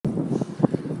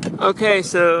Okay,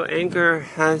 so Anchor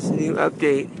has a new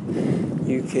update.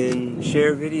 You can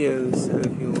share videos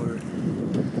of your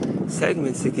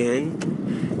segments again,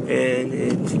 and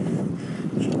it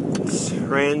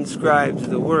transcribes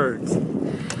the words.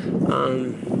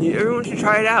 Everyone should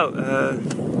try it out.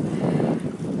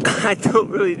 I don't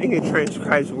really think it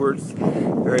transcribes words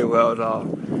very well at all.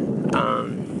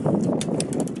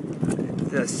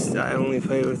 I only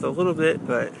played with a little bit,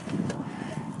 but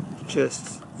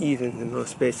just even the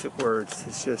most basic words,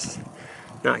 it's just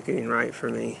not getting right for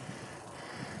me.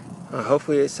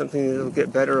 Hopefully it's something that will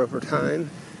get better over time,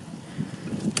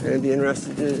 and I'd be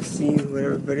interested to see what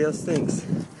everybody else thinks.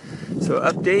 So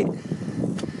update,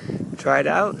 try it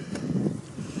out,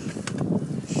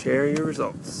 share your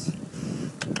results.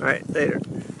 Alright, later.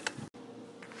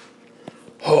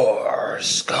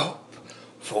 Horoscope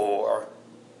for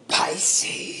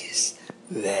Pisces.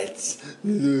 Let's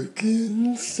look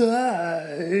inside.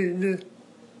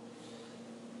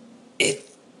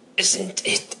 Isn't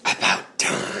it about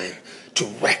time to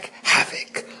wreak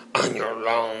havoc on your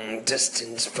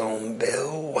long-distance phone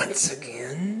bill once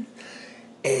again?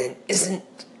 And isn't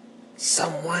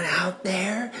someone out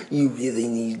there you really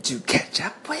need to catch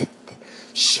up with?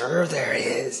 Sure there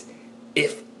is.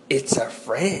 If it's a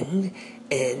friend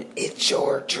and it's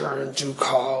your turn to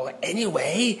call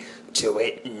anyway, do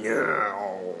it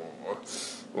now.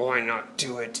 Why not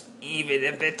do it even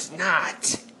if it's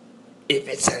not? If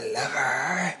it's a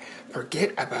lover,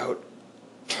 forget about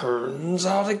turns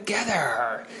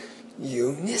altogether.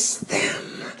 You miss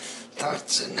them.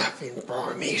 That's enough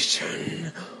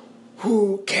information.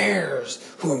 Who cares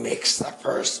who makes the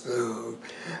first move,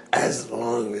 as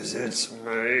long as it's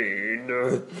made?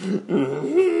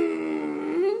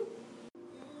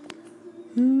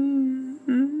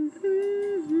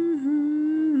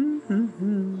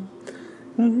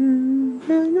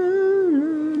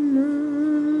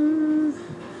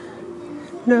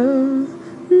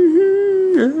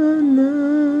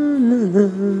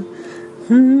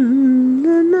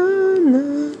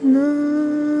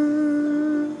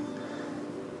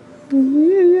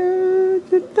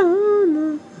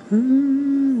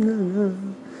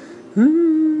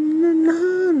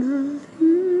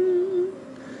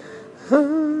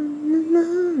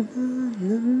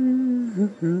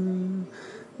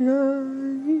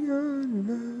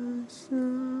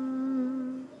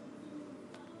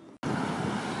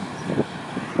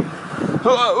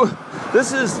 Hello,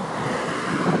 this is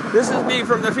me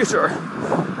from the future.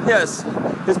 Yes,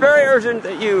 it's very urgent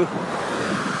that you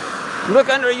look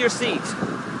under your seat.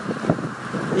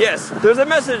 Yes, there's a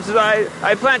message that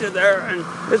I planted there, and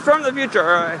it's from the future.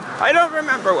 I don't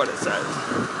remember what it says.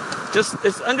 Just,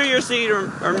 it's under your seat,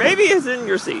 or maybe it's in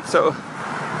your seat, so,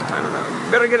 I don't know.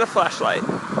 You better get a flashlight.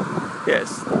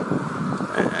 Yes.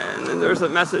 And then there's a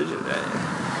message.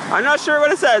 I'm not sure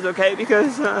what it says, okay,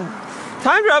 because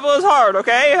time travel is hard,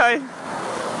 okay?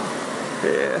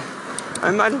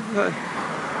 I might have...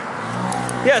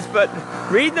 yes, but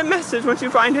read the message once you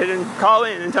find it and call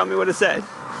in and tell me what it said.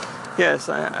 Yes,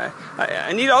 I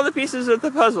need all the pieces of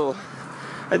the puzzle.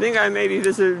 I think I maybe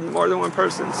visited more than one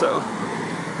person, so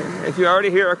if you already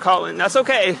hear a call in, that's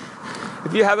okay.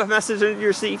 If you have a message in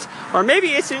your seat, or maybe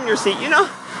it's in your seat, you know,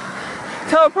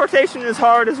 teleportation is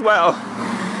hard as well.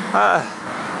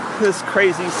 This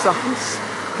crazy science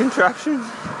contraption.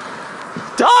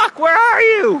 Doc, where are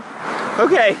you?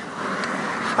 Okay,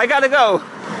 I gotta go.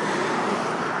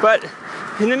 But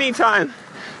in the meantime,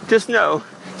 just know,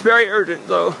 it's very urgent,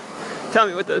 though. Tell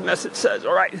me what the message says,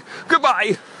 alright?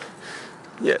 Goodbye!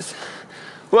 Yes.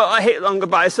 Well, I hate long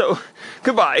goodbyes, so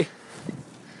goodbye.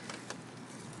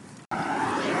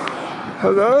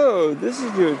 Hello, this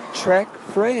is your Trek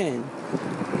friend.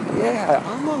 Yeah,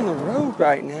 I'm on the road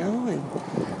right now, and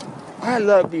I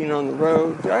love being on the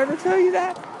road. Did I ever tell you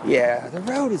that? Yeah, the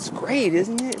road is great,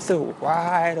 isn't it? It's so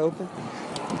wide open.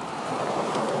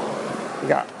 You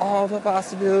got all the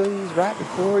possibilities right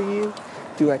before you.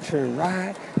 Do I turn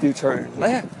right? Do I turn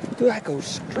left? Do I go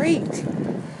straight?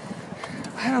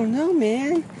 I don't know,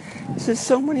 man. There's just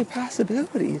so many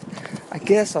possibilities. I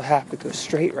guess I'll have to go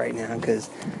straight right now because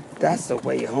that's the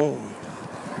way home.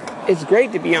 It's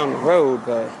great to be on the road,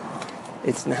 but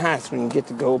it's nice when you get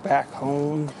to go back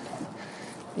home.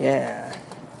 Yeah.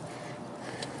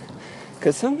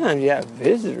 Because sometimes you have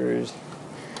visitors.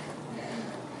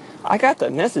 I got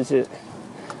the message that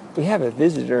we have a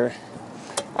visitor.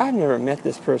 I've never met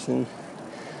this person,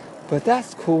 but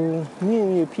that's cool.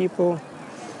 Meeting new people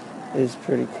is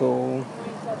pretty cool.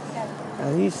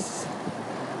 At least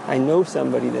I know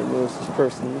somebody that knows this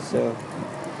person, so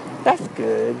that's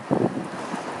good.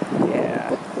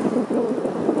 Yeah.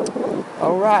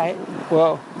 All right.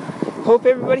 Well, Hope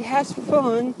everybody has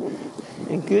fun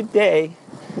and good day.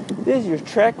 This is your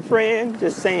Trek friend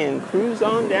just saying cruise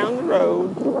on down the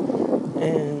road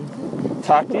and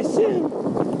talk to you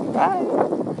soon. Bye.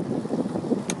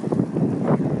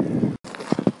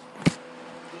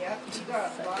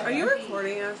 Are you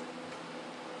recording us?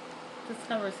 This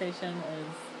conversation is...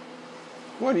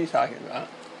 What are you talking about?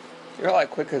 You're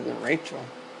like quicker than Rachel.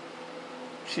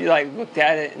 She like looked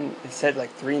at it and it said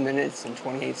like 3 minutes and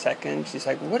 28 seconds. She's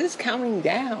like, what is counting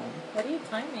down? What are you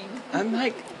timing? I'm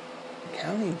like,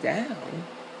 counting down?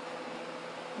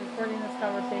 Recording this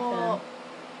conversation. Oh.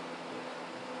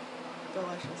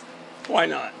 Delicious. Why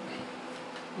not?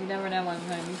 You never know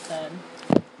when you said.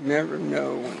 Never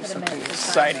know when Could've something made the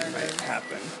exciting time might earlier.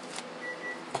 happen.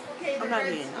 Okay, the I'm not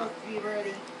bread's eating supposed to be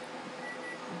ready.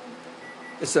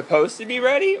 It's supposed to be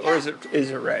ready, or is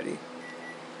it ready?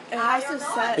 It has I to don't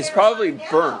know. set. It's Better probably find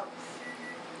burnt. out.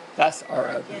 That's our We're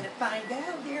oven. gonna find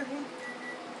out, dear.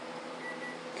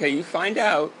 Okay, you find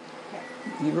out.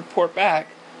 You report back.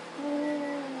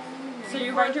 So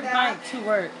you ride your bike to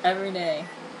work every day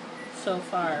so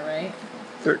far, right?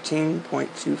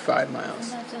 13.25 miles.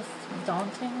 Isn't that just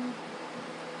daunting?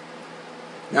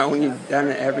 Now, when you've done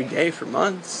it every day for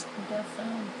months, I guess so.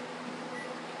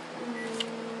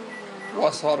 I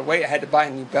lost a lot of weight. I had to buy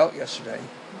a new belt yesterday.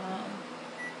 Wow.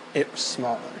 It was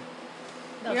smaller.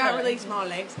 You got really small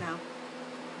legs now.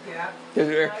 Yeah. They're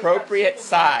the appropriate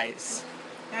size.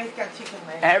 Now he's got chicken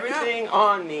legs. Everything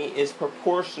on me is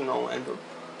proportional and proper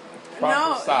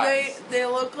No, size. they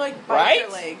look like biker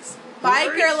Right? legs. Right?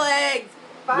 Biker legs.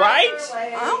 Right?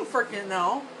 I don't freaking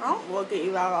know. I don't look at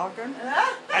you that often.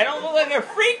 I don't look like a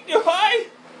freak, do I?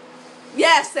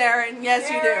 Yes, Aaron. Yes,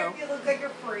 you Aaron, do. you look like a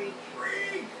freak.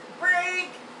 Freak! Freak!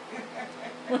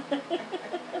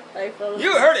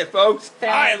 You heard it, folks.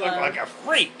 Family I look love. like a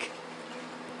freak.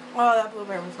 Oh, that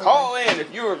blueberry was so Call in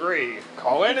if you agree.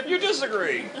 Call in if you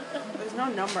disagree. good. There's no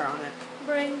number on it.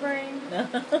 Brain.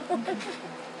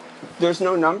 There's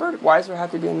no number? Why does there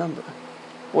have to be a number?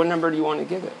 What number do you want to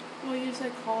give it? Well, you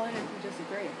said call in if you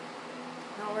disagree.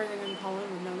 Now where are they going to call in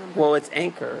with no number? Well, it's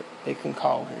Anchor. They can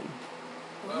call in.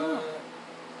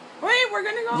 Wait, we're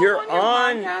going to go You're on your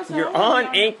on. podcast? I You're don't wanna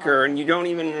on be your Anchor, and you don't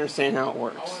even understand how it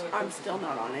works. I'm still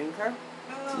not on Anchor.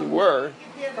 You were.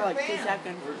 For like 2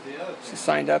 seconds. She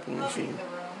signed up, and she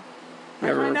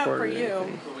never I signed up for recorded you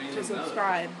anything. to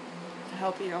subscribe to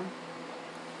help you.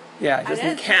 Yeah, it I doesn't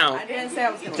didn't count. I didn't say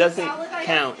I was going It to. doesn't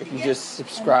count if you just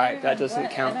subscribe. That doesn't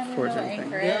count towards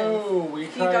anything. No, we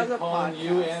does tried a calling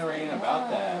you podcast. and Rain about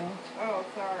that. Oh,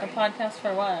 A sorry. podcast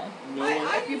for what? No,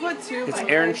 If you put two, It's by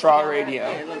Aaron voice Shaw together, Radio.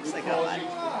 It looks like a lot. we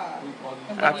called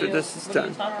And you. After what this is what do you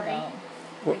done. talk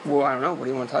about? Well, I don't know. What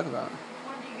do you want to talk about?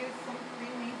 Why don't you get some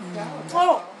pre-made salad?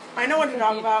 Oh, I know what to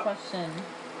talk Deep about. question.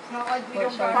 It's not like we What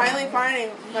don't should buy Finally finding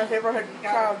my favorite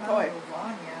child toy.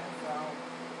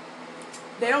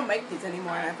 They don't make these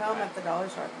anymore, and I found them at the dollar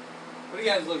store. What are you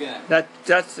guys looking at?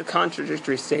 That's a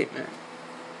contradictory statement.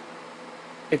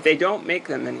 If they don't make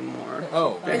them anymore,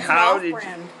 Oh, then It's how an did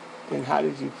off-brand. then how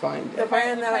did you find The it?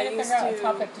 brand that I Trying to used figure out a to.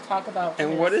 topic to talk about. for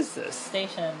And this what is this?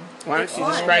 Station? Why don't It's you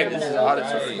fine. describe I'm this gonna as open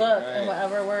auditory? this book, Right. and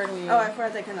whatever word we. Oh, I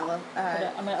forgot they can look.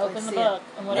 I'm gonna open the see book,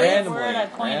 it. and whatever Randomly, word I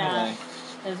point randomly.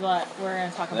 at is what we're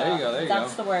gonna talk about. There you go, there you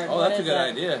That's go. the word. Oh, What that's a is good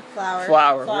it? idea. Flower.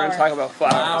 Flower. We're Flower. gonna talk about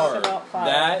flowers. Flower. about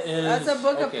flowers. That is. That's a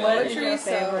book of okay. What is poetry. your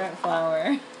so- favorite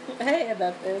flower? Hey,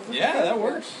 that is. Yeah, that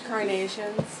works.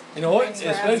 Carnations. You know what? Thanks for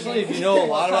Especially if asking. you know a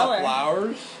lot about Color.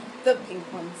 flowers. The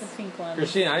pink ones. The pink one.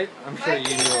 Christine, I'm sure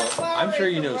you know. I'm sure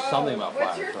you know something about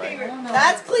What's your flowers, right? favorite? I don't know.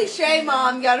 That's cliche,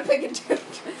 Mom. You gotta pick a two.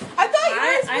 I thought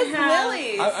yours I was have-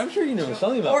 lilies. I'm sure you know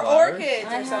something about or flowers. orchids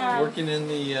I or something. have- Working in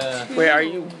the Wait, are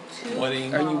you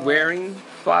wedding. are you wearing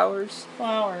flowers?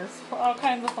 Flowers. All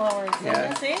kinds of flowers. Yeah.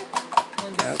 You see?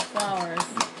 It's Yep. flowers.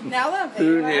 Now that I'm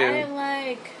Who thinking about knew? it, I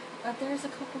like. There's a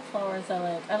couple flowers I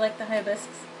like. I like the hibiscus.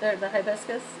 The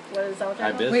hibiscus. What is that? What they're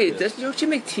called? Hibiscus. Wait, don't you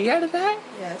make tea out of that?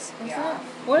 yes. What's Yeah. that?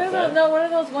 What are those? that? No, what are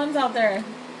those ones out there?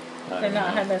 I They're don't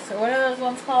not know. hibiscus. What are those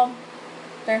ones called?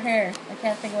 They're hair. I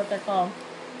can't think what they're called.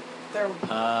 They're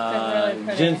They're really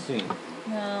pretty. Ginseng.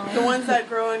 No. the ones that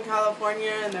grow in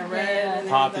California and they're red Yeah. and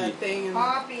they have Poppy. that thing. And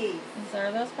Poppy. Is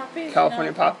there those poppies?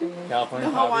 California No, poppy? poppies. California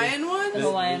the poppy. Hawaiian ones? The The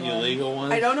Hawaiian ones. illegal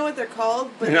ones. I don't know what they're called,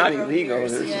 but They're not they grow illegal. here.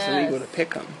 They're just Yes. illegal to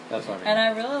pick them. That's what I mean. And I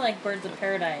really like birds of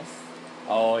paradise.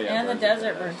 Oh yeah. And the birds of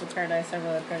desert paradise. birds of paradise are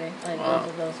really pretty. Like Wow. both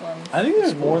of those ones. I think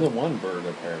there's more than one bird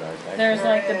of paradise. Actually. There's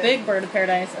like the big bird of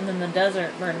paradise and then the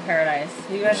desert bird of paradise.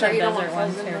 You guys Sure have you don't desert want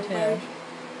ones pheasant here on too. there?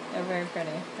 They're very pretty.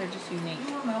 They're just unique. I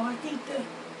don't know. I think the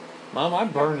Mom, I'm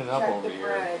burning up check over the here.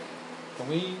 bread. Can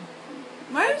we?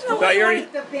 Why does I no thought you one already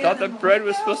want thought the bread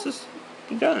was supposed to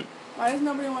be done. Why does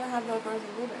nobody want to have the frozen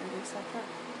blueberry except her?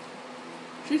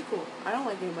 She's cool. I don't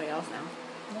like anybody else now.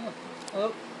 No.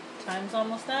 Oh, time's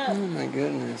almost up. Oh my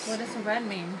goodness. What does the red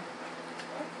mean?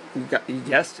 You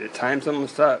guessed it. Time's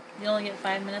almost up. You only get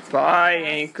 5 minutes. Bye,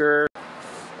 Anchor.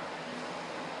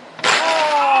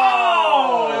 Oh,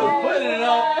 putting it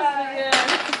up.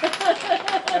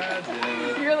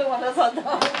 You're the one that's on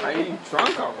top. Are you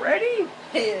drunk already?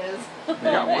 He is. You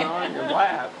got one on your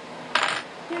lap.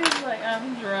 He's like,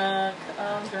 I'm drunk.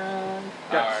 I'm drunk. You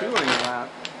got Alright. two on your lap.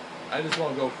 I just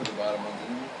want to go for the bottom ones.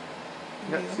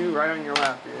 You got two right on your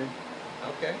lap, dude.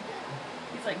 Okay.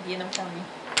 He's like, get him for me.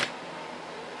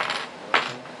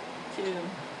 2.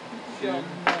 Shoe. Go.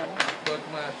 Buck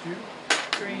my shoe.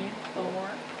 3, 4.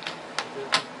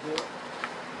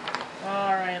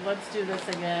 Alright, let's do this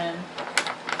again.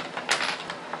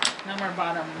 No more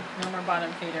bottom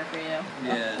feeder for you.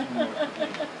 Yeah.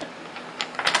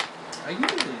 I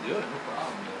usually do it, no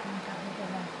problem.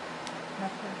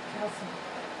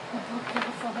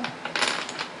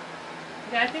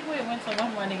 Yeah, I think we went to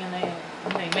one wedding and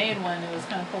they made one. It was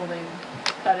kind of cool. They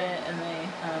cut it and they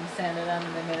sanded them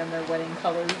and they made them their wedding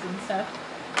colors and stuff.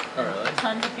 Oh, really?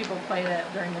 Tons of people played it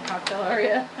during the cocktail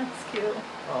area. That's cute.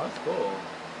 Oh, that's cool.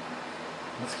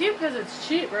 It's cute because it's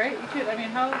cheap, right? You could, I mean,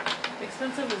 how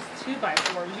expensive is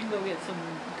 2x4s? You can go get some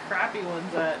crappy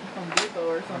ones at Home Depot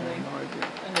or something No idea.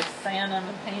 and just sand them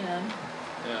and paint them.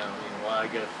 Yeah, I mean, well, I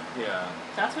guess, yeah.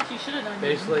 That's what you should have done.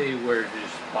 Basically, where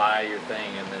just buy your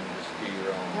thing and then just do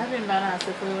your own. That'd been badass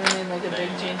if we would have made like a big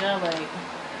Thing. change up, like,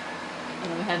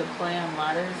 and we had to play on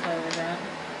ladders while we were drunk.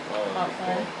 Oh, that'd be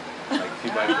Outside. cool. Like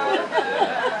 2x4s,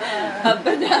 yeah. Up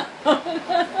and down.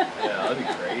 Yeah, that'd be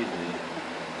crazy.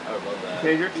 I would love that.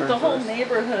 Okay, your turn The whole first.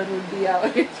 neighborhood would be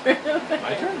out here.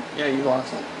 My turn? Yeah, you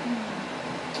lost it.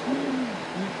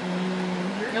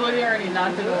 Nobody already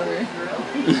knocked it over.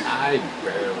 I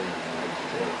barely.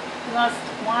 You lost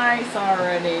twice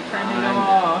already.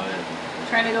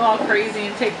 Trying to go all crazy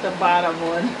and take the bottom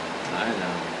one. I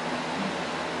know.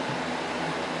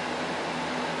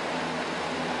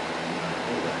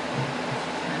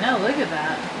 I know. Look at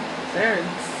that. They're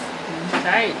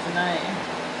tight tonight.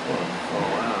 Oh,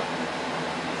 wow.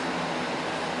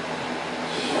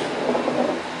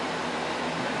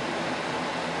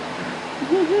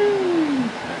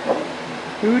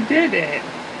 Who did it?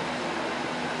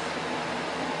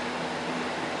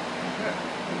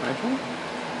 My turn?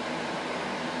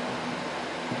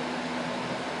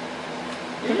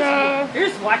 Ta-da! You're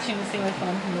just watching to see which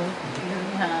one to move.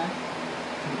 Huh?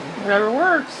 Whatever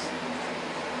works.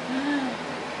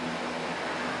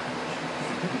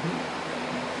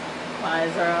 My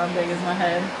eyes are all big as my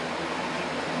head.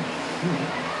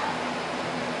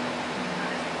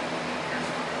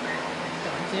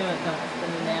 Don't do it. Don't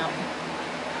spin it out.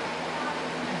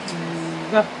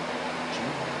 Go.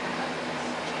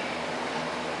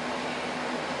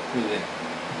 Who's it?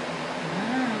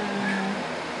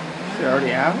 Is it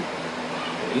already out?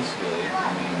 Basically, I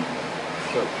mean,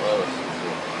 so close.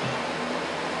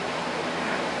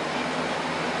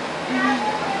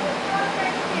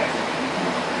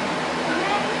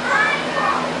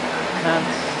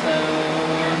 That's so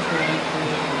tricky.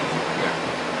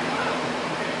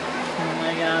 Oh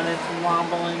my god, it's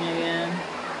wobbling again.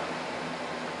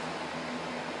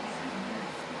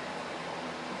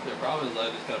 The problem is I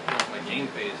just gotta put on my game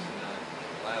face and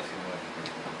last much.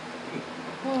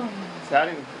 Does that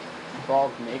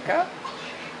involve makeup?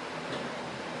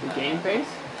 The game face?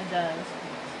 It does.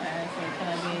 Alright, so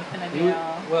can I be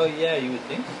all... Well, yeah, you would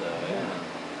think so, yeah.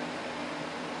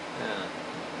 Yeah.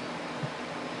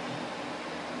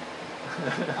 I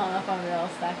don't know if I'm gonna be able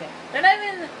to stack it. They're not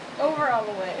even over all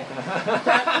the way. Does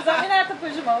that mean I have to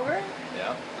push them over?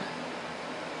 Yep.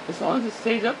 As long as it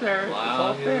stays up there, it's Well, all as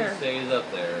long as fair. it stays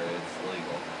up there, it's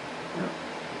legal.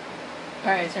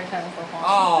 Alright, it's your time to go home.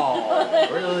 Oh,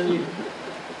 really?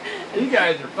 You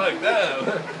guys are fucked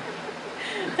up.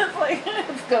 It's like,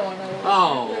 it's going over.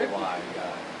 Oh my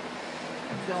god.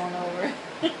 It's going over.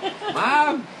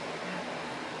 Mom!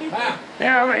 Mom!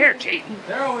 They're over here cheating.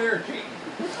 They're over here cheating.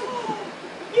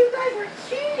 You guys are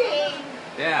cheating!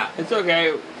 Yeah. It's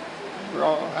okay. We're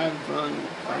all having fun.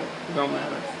 It don't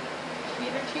matter.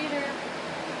 Cheater, cheater.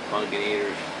 Pumpkin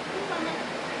eaters.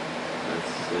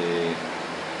 Let's see.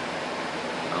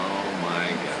 Oh my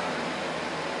god.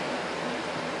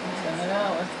 It's gonna go,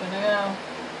 it's gonna go.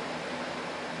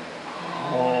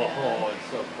 Oh, it's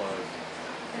so close.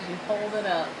 As you hold it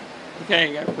up. Okay,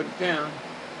 you gotta put it down.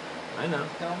 I know.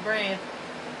 Don't breathe.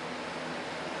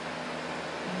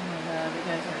 Oh my god, you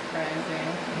guys are crazy.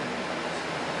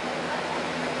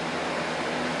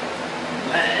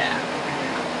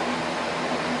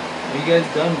 Are you guys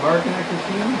done barking at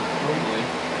Christine? Hopefully.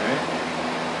 Alright.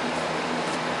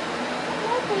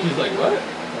 She's like, what? Are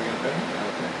we gonna pet her?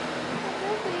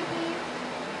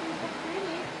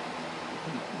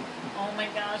 Oh my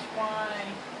gosh, why?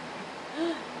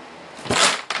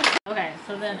 Okay,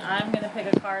 so then I'm gonna pick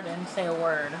a card and say a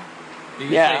word. You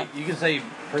can Yeah. say, you can say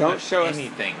pretty Don't much show us-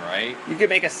 anything, right? You could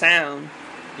make a sound.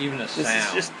 Even a This is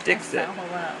sound. just Dixit. Hold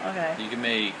on. Okay. You can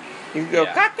make. You could go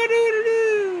Yeah.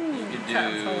 cock-a-doodle-doo. You could do.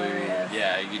 Sounds hilarious.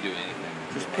 Yeah, you could do anything.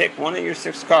 Just pick one of your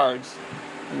 6 cards.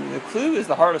 And the clue is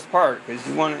the hardest part because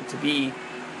you want it to be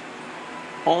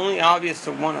only obvious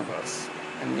to one of us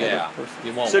and the Yeah, other person.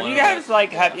 you want So if one you of guys us-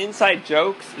 like have yeah. inside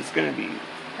jokes, it's gonna be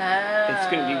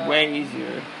way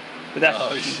easier. But that's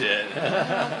Oh shit. We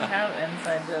have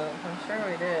inside jokes. I'm sure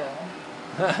we do.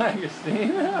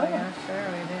 Christine? Oh, yeah, sure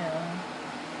we do.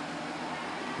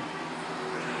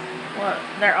 Well,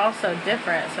 they're also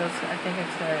different, so I think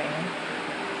it's very.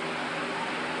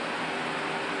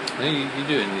 You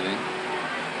do anything.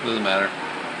 Doesn't matter.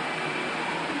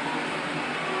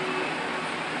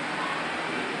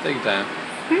 Take your time.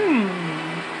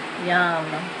 Yum.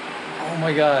 Oh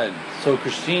my god. So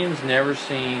Christine's never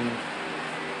seen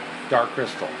Dark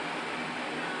Crystal.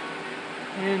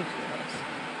 Interesting.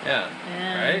 Yeah.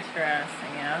 Right?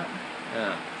 Interesting, yeah.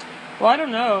 Yeah. Well, I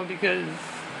don't know because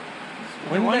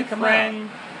When did one that come friend,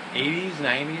 80s,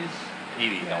 90s?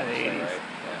 80s, Yeah, I would the say, 80s. right?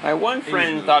 my one 80s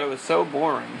friend movie. thought it was so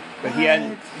boring, but he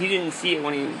didn't see it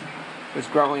when he was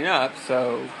growing up,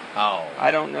 so Oh.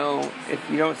 I don't know if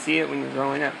you don't see it when you're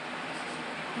growing up.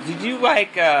 Did you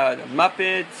like the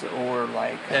Muppets or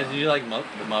like Yeah, do you like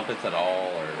the Muppets at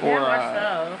all? Or Or, Yeah, watch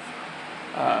those.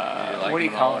 do you like what do you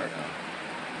them at call all, it? or no?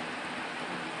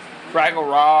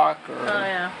 Fraggle Rock or Oh,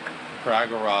 yeah.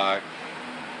 Fraggle Rock.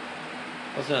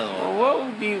 What's another Well, one? what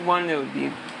would be one that would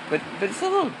be, but it's a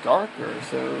little darker,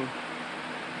 so.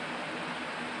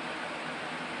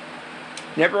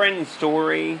 Never Ending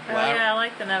Story. Oh, yeah, I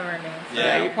like the Never Ending Story.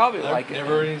 Yeah, you probably like it.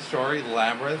 Never Ending Story,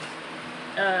 Labyrinth.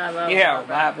 I love Yeah, that.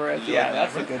 Labyrinth. You Yeah, like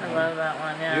that's a Labyrinth? good I one. love that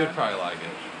one, yeah. You would probably like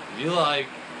it. If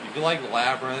you like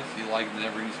Labyrinth, you like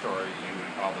Never Ending Story, you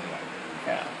would probably like it.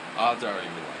 Yeah. Odds are you would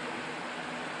like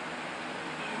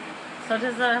So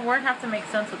does the word have to make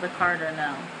sense with the card or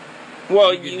no?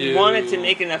 Well, You could you want it to do-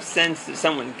 make enough sense that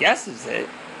someone guesses it,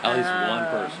 At least one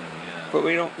Oh. person, yeah. but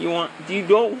you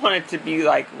don't want it to be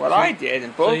like what I did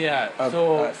and both yeah, of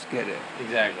so- us get it.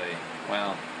 Exactly.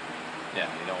 Well, yeah,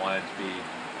 you don't want it to be.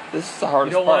 This is the You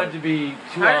hardest don't part. want it to be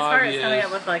too Hardest part obvious. is coming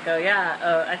up with like,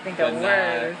 I think a But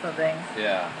word or not- something.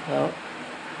 Yeah. Well,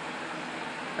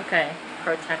 Okay,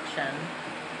 protection.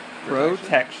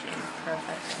 protection.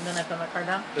 Protection. Then I put my card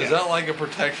down. it. Is that like a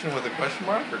protection with a question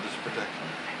mark or just protection?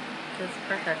 Just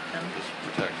protection. Just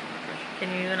protection. Can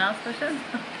you announce question?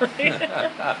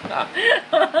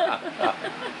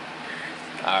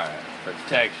 Alright,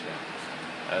 protection.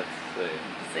 Let's see.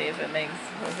 See if it makes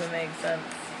sense.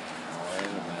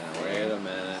 Oh, wait a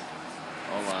minute.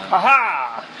 Hold on.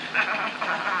 Ha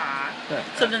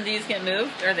So then these get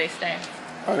moved or they stay?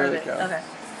 Oh, there Or they they- go. Okay.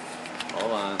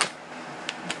 Hold on.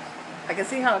 I can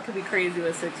see how it could be crazy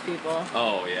with 6 people.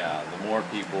 Oh, yeah. The more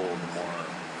people,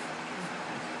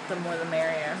 The more the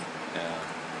merrier. yeah.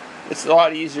 It's a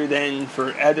lot easier than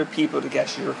for other people to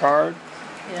guess your card.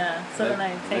 Yeah. So then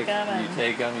I take them and You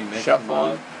take them, you mix Shuffle.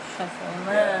 them up. shuffle them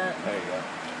Yeah, up. there you go.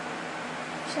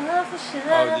 Shuffle,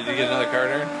 shuffle. Oh, did you get another card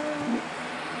there?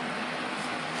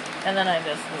 And then I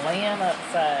just lay them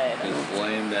upside. Just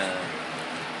lay them down.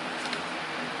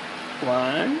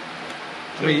 One.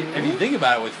 I mean, if you think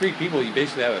about it, with 3 people, you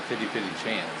basically have a 50-50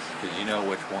 chance because you know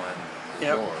which one is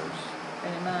Yep. yours.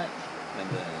 Pretty much. And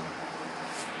then,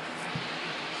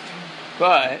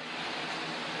 But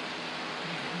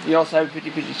you also have a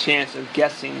 50-50 chance of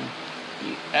guessing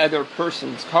the other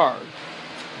person's card.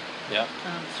 yep.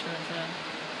 That's true too.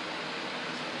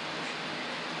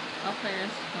 All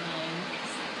players fine.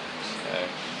 Okay.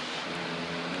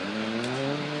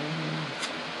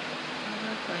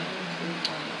 Other players 2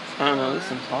 points. I don't know, this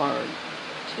Or one's hard.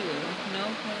 2. No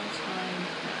players find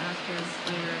the active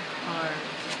player card.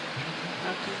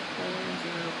 Active player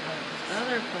 0 points. The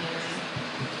other player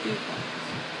 2 points.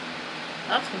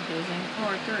 That's confusing.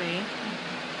 Or 3.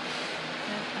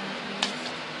 If at least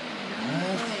one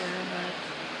What? player, but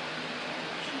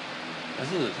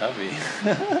This is a toughie.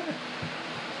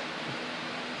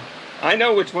 I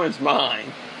know which one's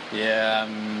mine, Yeah,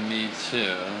 me too.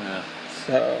 Yeah.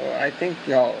 so I think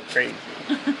y'all are crazy.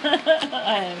 I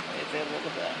am crazy a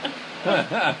little bit.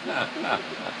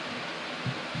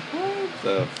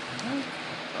 So,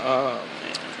 Oh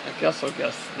man, I guess I'll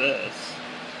guess this.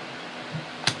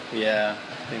 yeah,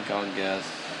 I think I'll guess.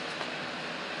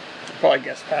 Probably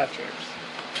guess Patrick's.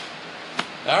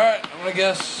 Alright, I'm gonna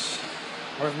guess.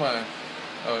 Where's mine?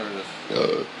 Oh, there it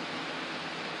is.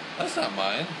 That's not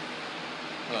mine.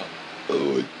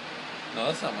 Oh. No,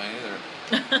 that's not mine either.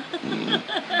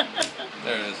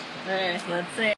 There it is. Alright, let's see.